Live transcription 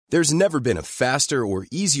There's never been a faster or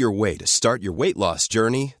easier way to start your weight loss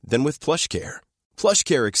journey than with PlushCare.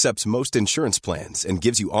 PlushCare accepts most insurance plans and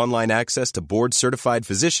gives you online access to board-certified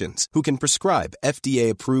physicians who can prescribe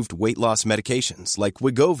FDA-approved weight loss medications like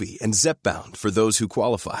Wegovy and Zepbound for those who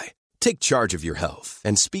qualify. Take charge of your health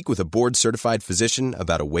and speak with a board-certified physician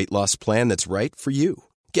about a weight loss plan that's right for you.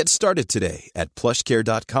 Get started today at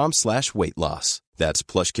plushcare.com/weight loss. That's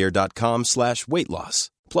plushcare.com/weight loss.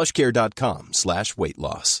 plushcare.com/weight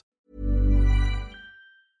loss.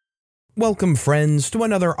 Welcome, friends, to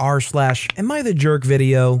another rSlash Am I the Jerk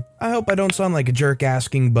video. I hope I don't sound like a jerk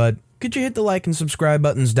asking, but could you hit the like and subscribe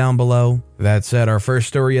buttons down below? That said, our first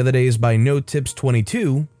story of the day is by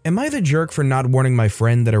NoTips22. Am I the jerk for not warning my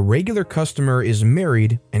friend that a regular customer is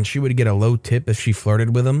married and she would get a low tip if she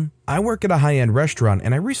flirted with him? I work at a high-end restaurant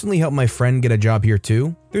and I recently helped my friend get a job here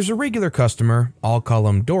too. There's a regular customer, I'll call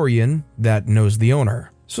him Dorian, that knows the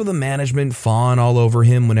owner. So the management fawn all over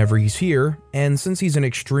him whenever he's here, and since he's an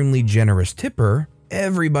extremely generous tipper,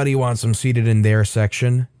 everybody wants him seated in their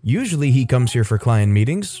section. Usually he comes here for client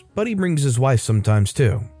meetings, but he brings his wife sometimes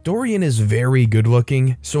too. Dorian is very good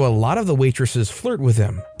looking, so a lot of the waitresses flirt with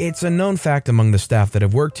him. It's a known fact among the staff that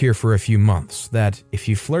have worked here for a few months that if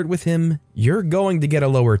you flirt with him, you're going to get a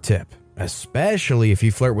lower tip. Especially if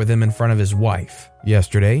you flirt with him in front of his wife.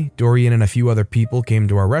 Yesterday, Dorian and a few other people came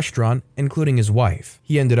to our restaurant, including his wife.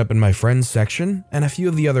 He ended up in my friend's section, and a few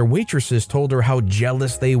of the other waitresses told her how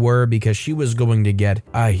jealous they were because she was going to get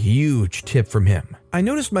a huge tip from him. I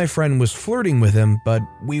noticed my friend was flirting with him, but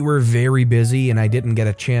we were very busy and I didn't get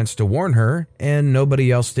a chance to warn her, and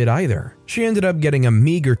nobody else did either. She ended up getting a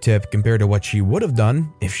meager tip compared to what she would have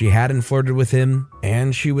done if she hadn't flirted with him,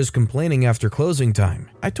 and she was complaining after closing time.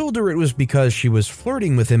 I told her it was because she was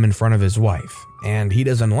flirting with him in front of his wife, and he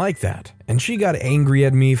doesn't like that. And she got angry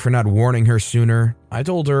at me for not warning her sooner. I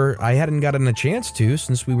told her I hadn't gotten a chance to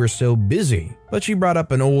since we were so busy. But she brought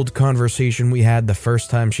up an old conversation we had the first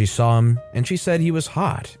time she saw him, and she said he was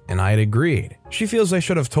hot, and I'd agreed. She feels I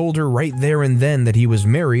should have told her right there and then that he was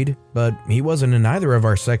married, but he wasn't in either of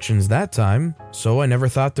our sections that time, so I never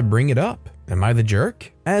thought to bring it up. Am I the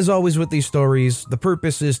jerk? As always with these stories, the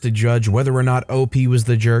purpose is to judge whether or not OP was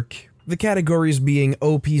the jerk. The categories being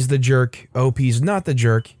OP's the jerk, OP's not the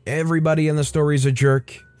jerk, everybody in the story's a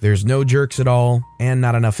jerk, there's no jerks at all, and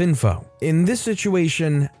not enough info. In this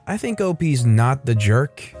situation, I think OP's not the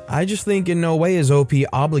jerk. I just think in no way is OP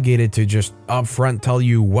obligated to just upfront tell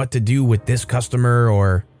you what to do with this customer,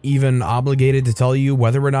 or even obligated to tell you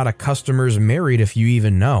whether or not a customer's married if you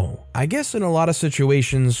even know. I guess in a lot of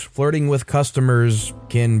situations, flirting with customers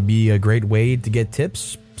can be a great way to get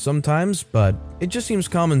tips sometimes, but it just seems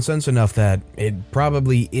common sense enough that it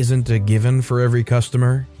probably isn't a given for every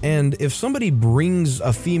customer. And if somebody brings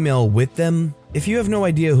a female with them, if you have no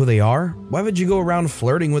idea who they are, why would you go around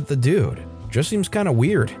flirting with the dude? Just seems kind of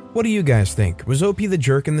weird. What do you guys think? Was OP the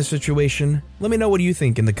jerk in this situation? Let me know what you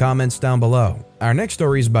think in the comments down below. Our next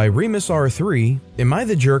story is by RemusR3. Am I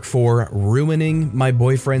the jerk for ruining my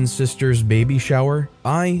boyfriend's sister's baby shower?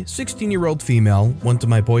 I, 16-year-old female, went to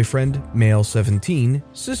my boyfriend, male 17,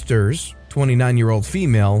 sister's 29-year-old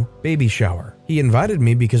female baby shower. He invited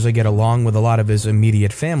me because I get along with a lot of his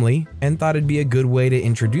immediate family and thought it'd be a good way to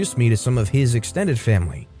introduce me to some of his extended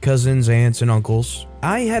family, cousins, aunts, and uncles.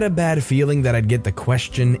 I had a bad feeling that I'd get the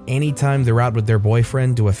question anytime they're out with their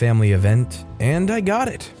boyfriend to a family event, and I got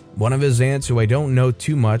it. One of his aunts, who I don't know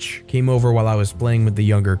too much, came over while I was playing with the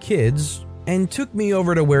younger kids and took me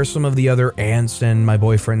over to where some of the other aunts and my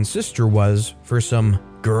boyfriend's sister was for some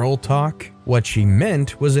girl talk. What she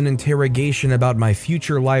meant was an interrogation about my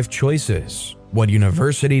future life choices. What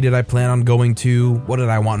university did I plan on going to? What did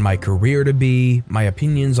I want my career to be? My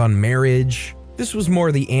opinions on marriage? This was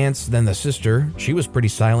more the aunts than the sister. She was pretty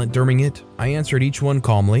silent during it. I answered each one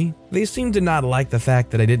calmly. They seemed to not like the fact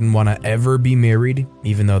that I didn't want to ever be married,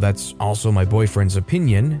 even though that's also my boyfriend's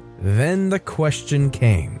opinion. Then the question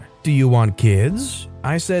came. Do you want kids?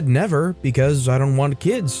 I said never, because I don't want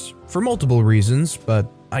kids. For multiple reasons, but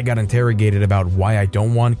I got interrogated about why I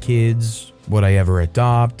don't want kids. Would I ever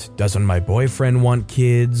adopt? Doesn't my boyfriend want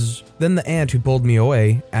kids? Then the aunt who pulled me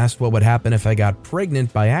away asked what would happen if I got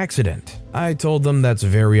pregnant by accident. I told them that's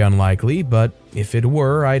very unlikely, but if it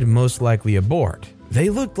were, I'd most likely abort. They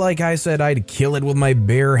looked like I said I'd kill it with my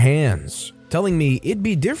bare hands, telling me it'd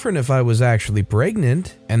be different if I was actually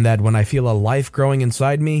pregnant, and that when I feel a life growing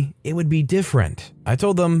inside me, it would be different. I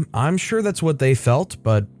told them I'm sure that's what they felt,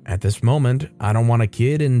 but at this moment, I don't want a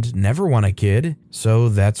kid and never want a kid, so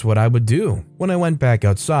that's what I would do. When I went back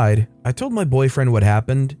outside, I told my boyfriend what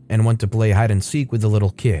happened and went to play hide and seek with the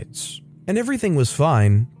little kids. And everything was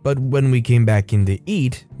fine, but when we came back in to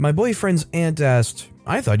eat, my boyfriend's aunt asked,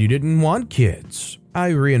 I thought you didn't want kids." I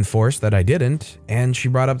reinforced that I didn't, and she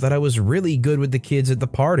brought up that I was really good with the kids at the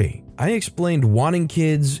party. I explained wanting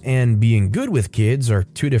kids and being good with kids are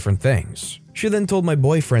two different things. She then told my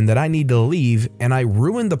boyfriend that I need to leave and I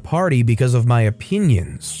ruined the party because of my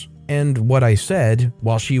opinions. And what I said,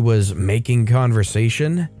 while she was making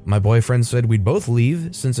conversation, my boyfriend said we'd both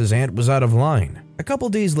leave since his aunt was out of line. A couple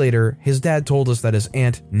days later, his dad told us that his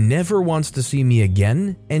aunt never wants to see me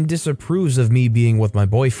again and disapproves of me being with my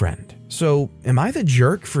boyfriend. So, am I the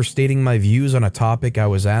jerk for stating my views on a topic I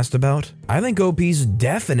was asked about? I think OP's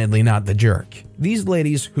definitely not the jerk. These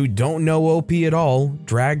ladies who don't know OP at all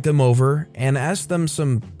dragged him over and asked them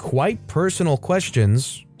some quite personal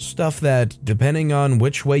questions. Stuff that, depending on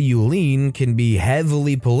which way you lean, can be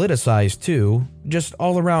heavily politicized too. Just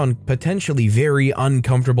all around potentially very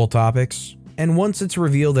uncomfortable topics. And once it's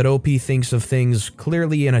revealed that OP thinks of things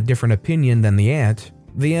clearly in a different opinion than the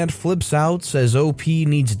aunt flips out, says OP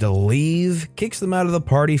needs to leave, kicks them out of the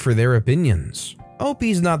party for their opinions.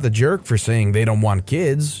 OP's not the jerk for saying they don't want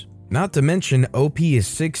kids. Not to mention OP is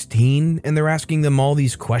 16 and they're asking them all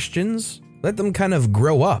these questions. Let them kind of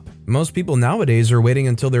grow up. Most people nowadays are waiting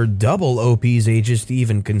until they're double OP's ages to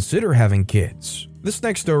even consider having kids. This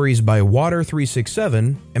next story is by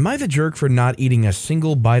Water367. Am I the jerk for not eating a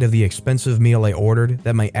single bite of the expensive meal I ordered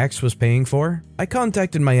that my ex was paying for? I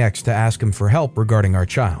contacted my ex to ask him for help regarding our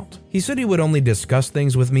child. He said he would only discuss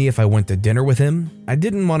things with me if I went to dinner with him. I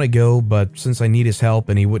didn't want to go, but since I need his help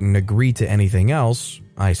and he wouldn't agree to anything else,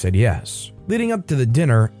 I said yes. Leading up to the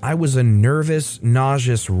dinner, I was a nervous,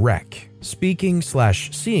 nauseous wreck.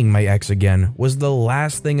 Speaking/seeing my ex again was the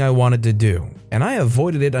last thing I wanted to do, and I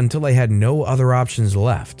avoided it until I had no other options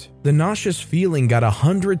left. The nauseous feeling got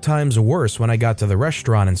 100 times worse when I got to the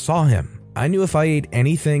restaurant and saw him. I knew if I ate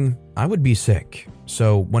anything, I would be sick.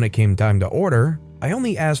 So when it came time to order, I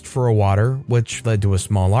only asked for a water, which led to a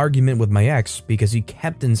small argument with my ex because he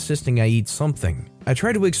kept insisting I eat something. I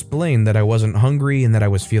tried to explain that I wasn't hungry and that I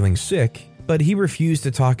was feeling sick, but he refused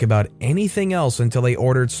to talk about anything else until I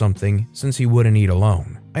ordered something since he wouldn't eat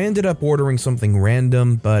alone. I ended up ordering something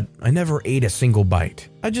random, but I never ate a single bite.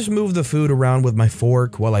 I just moved the food around with my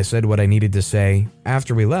fork while I said what I needed to say.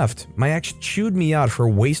 After we left, my ex chewed me out for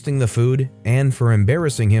wasting the food and for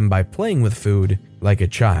embarrassing him by playing with food like a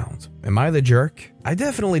child. Am I the jerk? I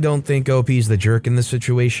definitely don't think OP's the jerk in this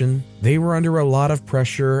situation. They were under a lot of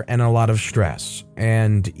pressure and a lot of stress.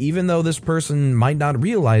 And even though this person might not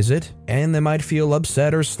realize it, and they might feel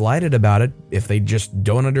upset or slighted about it if they just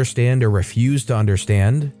don't understand or refuse to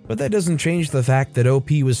understand, but that doesn't change the fact that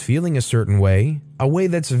OP was feeling a certain way, a way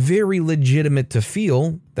that's very legitimate to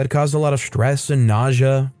feel, that caused a lot of stress and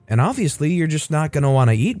nausea. And obviously, you're just not going to want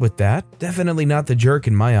to eat with that. Definitely not the jerk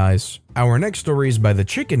in my eyes. Our next story is by the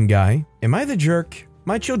chicken guy. Am I the jerk?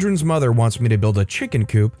 My children's mother wants me to build a chicken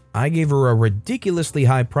coop. I gave her a ridiculously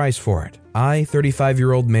high price for it. I,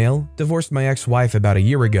 35-year-old male, divorced my ex-wife about a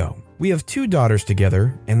year ago. We have 2 daughters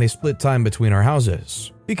together, and they split time between our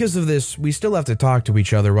houses. Because of this, we still have to talk to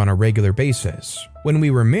each other on a regular basis. When we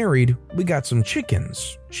were married, we got some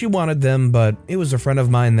chickens. She wanted them, but it was a friend of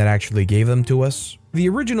mine that actually gave them to us. The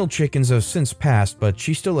original chickens have since passed, but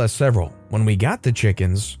she still has several. When we got the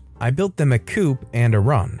chickens, I built them a coop and a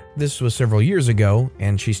run. This was several years ago,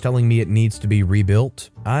 and she's telling me it needs to be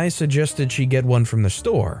rebuilt. I suggested she get one from the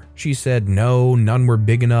store. She said no, none were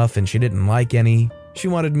big enough and she didn't like any. She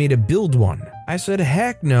wanted me to build one. I said,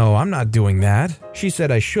 heck no, I'm not doing that. She said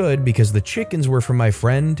I should because the chickens were from my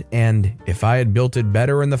friend, and if I had built it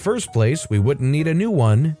better in the first place, we wouldn't need a new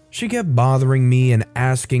one. She kept bothering me and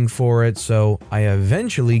asking for it, so I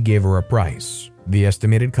eventually gave her a price. The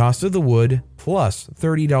estimated cost of the wood, plus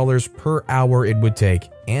 $30 per hour it would take,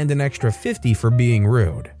 and an extra $50 for being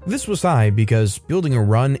rude. This was high because building a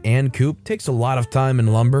run and coop takes a lot of time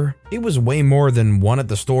and lumber. It was way more than one at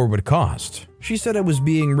the store would cost. She said I was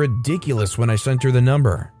being ridiculous when I sent her the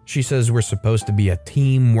number. She says we're supposed to be a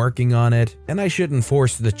team working on it, and I shouldn't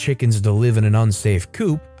force the chickens to live in an unsafe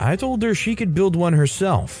coop. I told her she could build one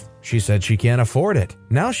herself. She said she can't afford it.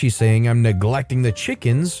 Now she's saying I'm neglecting the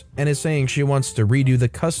chickens and is saying she wants to redo the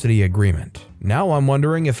custody agreement. Now I'm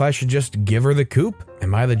wondering if I should just give her the coop.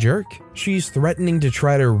 Am I the jerk? She's threatening to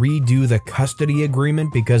try to redo the custody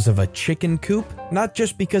agreement because of a chicken coop. Not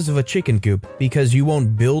just because of a chicken coop, because you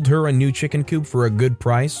won't build her a new chicken coop for a good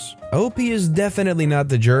price. OP is definitely not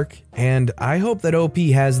the jerk, and I hope that OP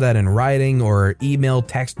has that in writing or email,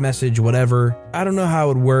 text message, whatever. I don't know how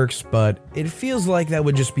it works, but it feels like that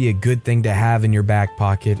would just be a good thing to have in your back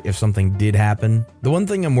pocket if something did happen. The one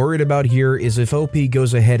thing I'm worried about here is if OP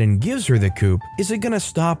goes ahead and gives her the coop, is it gonna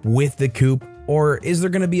stop with the coop? Or is there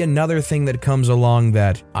going to be another thing that comes along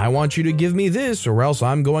that, I want you to give me this or else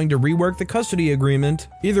I'm going to rework the custody agreement?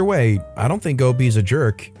 Either way, I don't think OP's a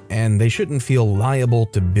jerk, and they shouldn't feel liable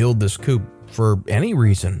to build this coop for any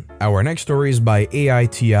reason. Our next story is by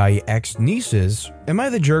AmITheA Ex Nieces. Am I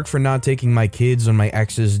the jerk for not taking my kids on my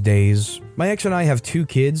ex's days? My ex and I have 2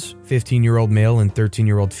 kids, 15-year-old male and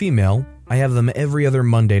 13-year-old female. I have them every other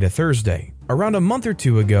Monday to Thursday. Around a month or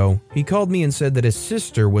 2 ago, he called me and said that his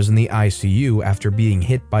sister was in the ICU after being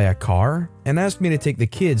hit by a car and asked me to take the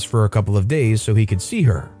kids for a couple of days so he could see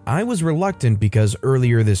her. I was reluctant because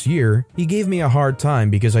earlier this year, he gave me a hard time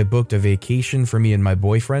because I booked a vacation for me and my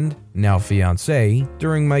boyfriend, now fiancé,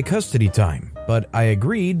 during my custody time. But I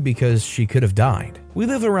agreed because she could have died. We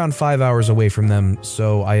live around 5 hours away from them,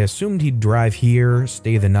 so I assumed he'd drive here,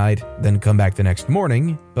 stay the night, then come back the next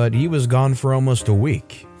morning, but he was gone for almost a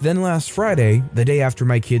week. Then last Friday, the day after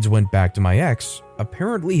my kids went back to my ex,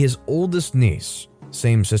 apparently his oldest niece,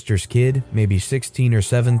 same sister's kid, maybe 16 or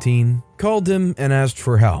 17, called him and asked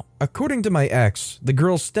for help. According to my ex, the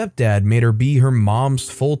girl's stepdad made her be her mom's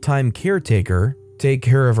full-time caretaker, take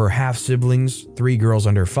care of her half-siblings, 3 girls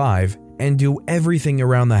under 5, and do everything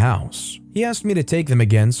around the house. He asked me to take them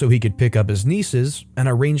again so he could pick up his nieces and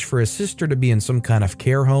arrange for his sister to be in some kind of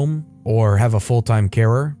care home or have a full-time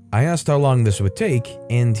carer. I asked how long this would take,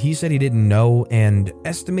 and he said he didn't know and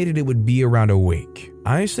estimated it would be around a week.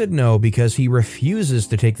 I said no because he refuses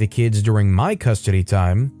to take the kids during my custody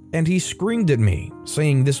time, and he screamed at me,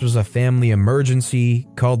 saying this was a family emergency,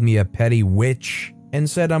 called me a petty witch, and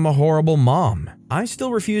said I'm a horrible mom. I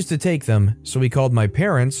still refused to take them, so he called my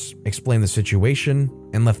parents, explained the situation,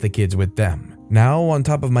 and left the kids with them. Now, on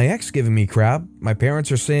top of my ex giving me crap, my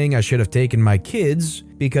parents are saying I should have taken my kids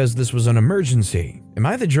because this was an emergency. Am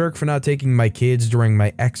I the jerk for not taking my kids during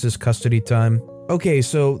my ex's custody time? Okay,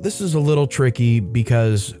 so this is a little tricky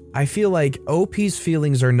because I feel like OP's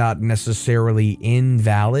feelings are not necessarily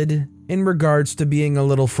invalid in regards to being a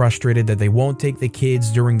little frustrated that they won't take the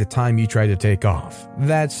kids during the time you try to take off.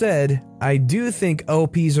 That said, I do think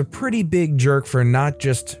OP's a pretty big jerk for not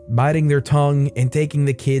just biting their tongue and taking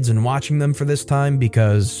the kids and watching them for this time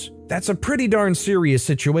because that's a pretty darn serious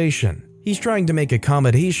situation. He's trying to make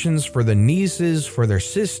accommodations for the nieces, for their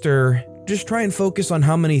sister. Just try and focus on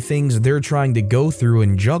how many things they're trying to go through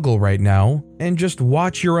and juggle right now, and just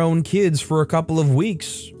watch your own kids for a couple of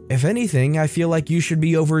weeks. If anything, I feel like you should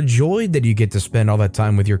be overjoyed that you get to spend all that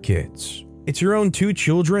time with your kids. It's your own 2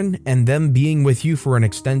 children, and them being with you for an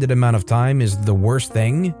extended amount of time is the worst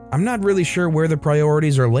thing. I'm not really sure where the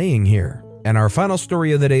priorities are laying here. And our final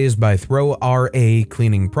story of the day is by Throw RA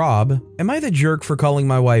Cleaning Prob. Am I the jerk for calling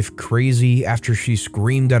my wife crazy after she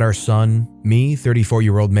screamed at our son? Me,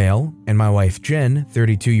 34-year-old male, and my wife Jen,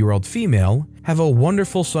 32-year-old female, have a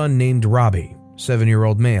wonderful son named Robbie,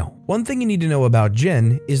 7-year-old male. One thing you need to know about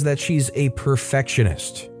Jen is that she's a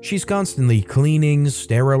perfectionist. She's constantly cleaning,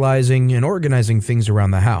 sterilizing, and organizing things around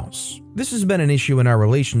the house. This has been an issue in our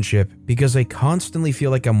relationship because I constantly feel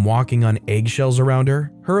like I'm walking on eggshells around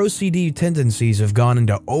her. Her OCD tendencies have gone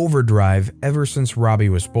into overdrive ever since Robbie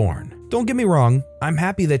was born. Don't get me wrong, I'm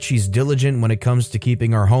happy that she's diligent when it comes to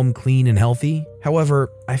keeping our home clean and healthy. However,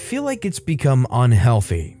 I feel like it's become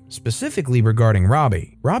unhealthy, specifically regarding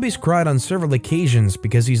Robbie. Robbie's cried on several occasions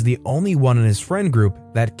because he's the only one in his friend group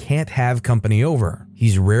that can't have company over.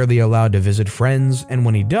 He's rarely allowed to visit friends, and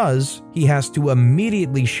when he does, he has to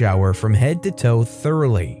immediately shower from head to toe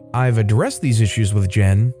thoroughly. I've addressed these issues with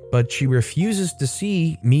Jen, but she refuses to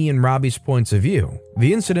see me and Robbie's points of view.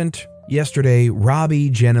 The incident: yesterday, Robbie,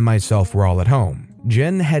 Jen, and myself were all at home.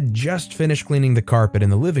 Jen had just finished cleaning the carpet in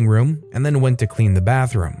the living room and then went to clean the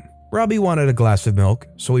bathroom. Robbie wanted a glass of milk,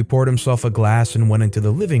 so he poured himself a glass and went into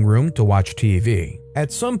the living room to watch TV.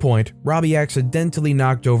 At some point, Robbie accidentally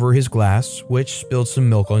knocked over his glass, which spilled some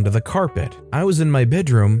milk onto the carpet. I was in my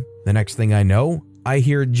bedroom. The next thing I know, I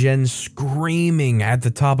hear Jen screaming at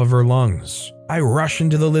the top of her lungs. I rush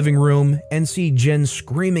into the living room and see Jen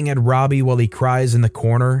screaming at Robbie while he cries in the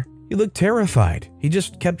corner. He looked terrified. He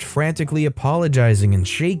just kept frantically apologizing and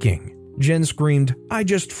shaking. Jen screamed, "I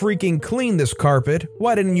just freaking cleaned this carpet.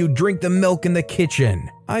 Why didn't you drink the milk in the kitchen?"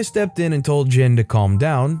 I stepped in and told Jen to calm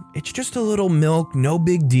down. "It's just a little milk, no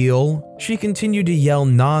big deal." She continued to yell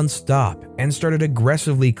non-stop and started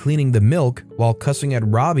aggressively cleaning the milk while cussing at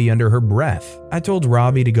Robbie under her breath. I told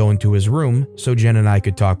Robbie to go into his room so Jen and I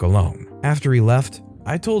could talk alone. After he left,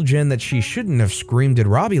 I told Jen that she shouldn't have screamed at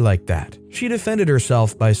Robbie like that. She defended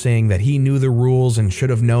herself by saying that he knew the rules and should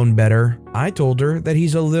have known better. I told her that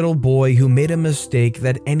he's a little boy who made a mistake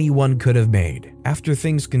that anyone could have made. After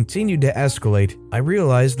things continued to escalate, I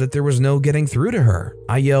realized that there was no getting through to her.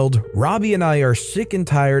 I yelled, "Robbie and I are sick and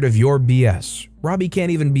tired of your BS. Robbie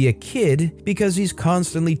can't even be a kid because he's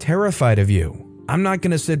constantly terrified of you. I'm not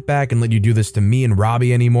gonna sit back and let you do this to me and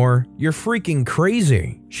Robbie anymore. You're freaking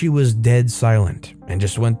crazy." She was dead silent and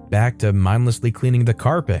just went back to mindlessly cleaning the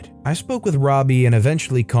carpet. I spoke with Robbie and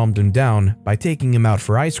eventually calmed him down by taking him out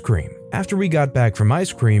for ice cream. After we got back from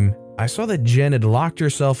ice cream, I saw that Jen had locked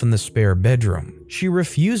herself in the spare bedroom. She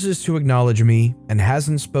refuses to acknowledge me and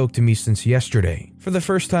hasn't spoke to me since yesterday. For the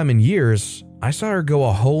first time in years, I saw her go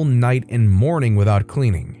a whole night and morning without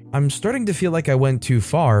cleaning. I'm starting to feel like I went too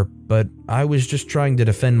far, but I was just trying to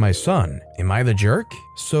defend my son. Am I the jerk?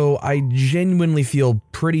 So I genuinely feel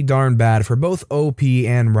pretty darn bad for both OP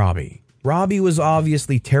and Robbie. Robbie was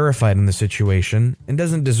obviously terrified in the situation and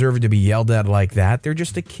doesn't deserve to be yelled at like that. They're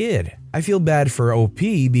just a kid. I feel bad for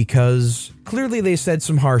OP because clearly they said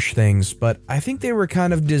some harsh things, but I think they were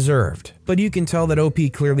kind of deserved. But you can tell that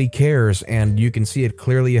OP clearly cares, and you can see it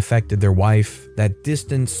clearly affected their wife. That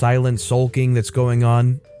distant, silent sulking that's going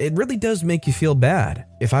on, it really does make you feel bad.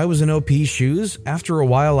 If I was in OP's shoes, after a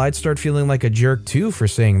while I'd start feeling like a jerk too for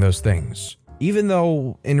saying those things. Even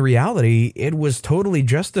though, in reality, it was totally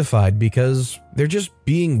justified because they're just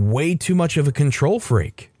being way too much of a control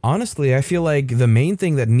freak. Honestly, I feel like the main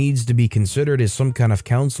thing that needs to be considered is some kind of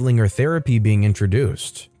counseling or therapy being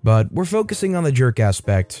introduced. But we're focusing on the jerk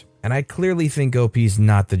aspect, and I clearly think OP's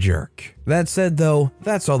not the jerk. That said though,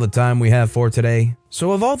 that's all the time we have for today.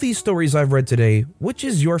 So of all these stories I've read today, which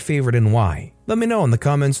is your favorite and why? Let me know in the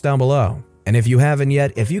comments down below. And if you haven't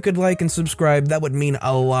yet, if you could like and subscribe, that would mean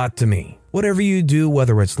a lot to me. Whatever you do,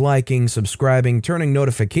 whether it's liking, subscribing, turning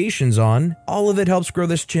notifications on, all of it helps grow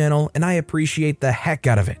this channel, and I appreciate the heck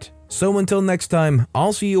out of it. So until next time,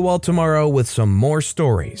 I'll see you all tomorrow with some more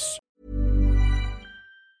stories.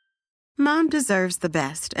 Mom deserves the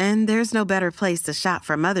best, and there's no better place to shop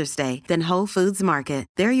for Mother's Day than Whole Foods Market.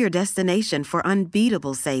 They're your destination for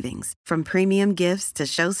unbeatable savings, from premium gifts to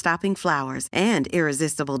show-stopping flowers and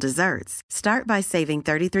irresistible desserts. Start by saving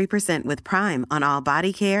 33% with Prime on all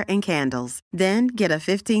body care and candles. Then get a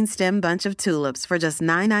 15-stem bunch of tulips for just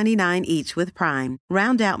 $9.99 each with Prime.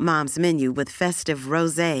 Round out Mom's menu with festive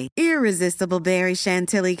rosé, irresistible berry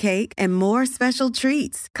chantilly cake, and more special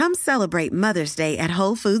treats. Come celebrate Mother's Day at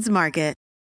Whole Foods Market.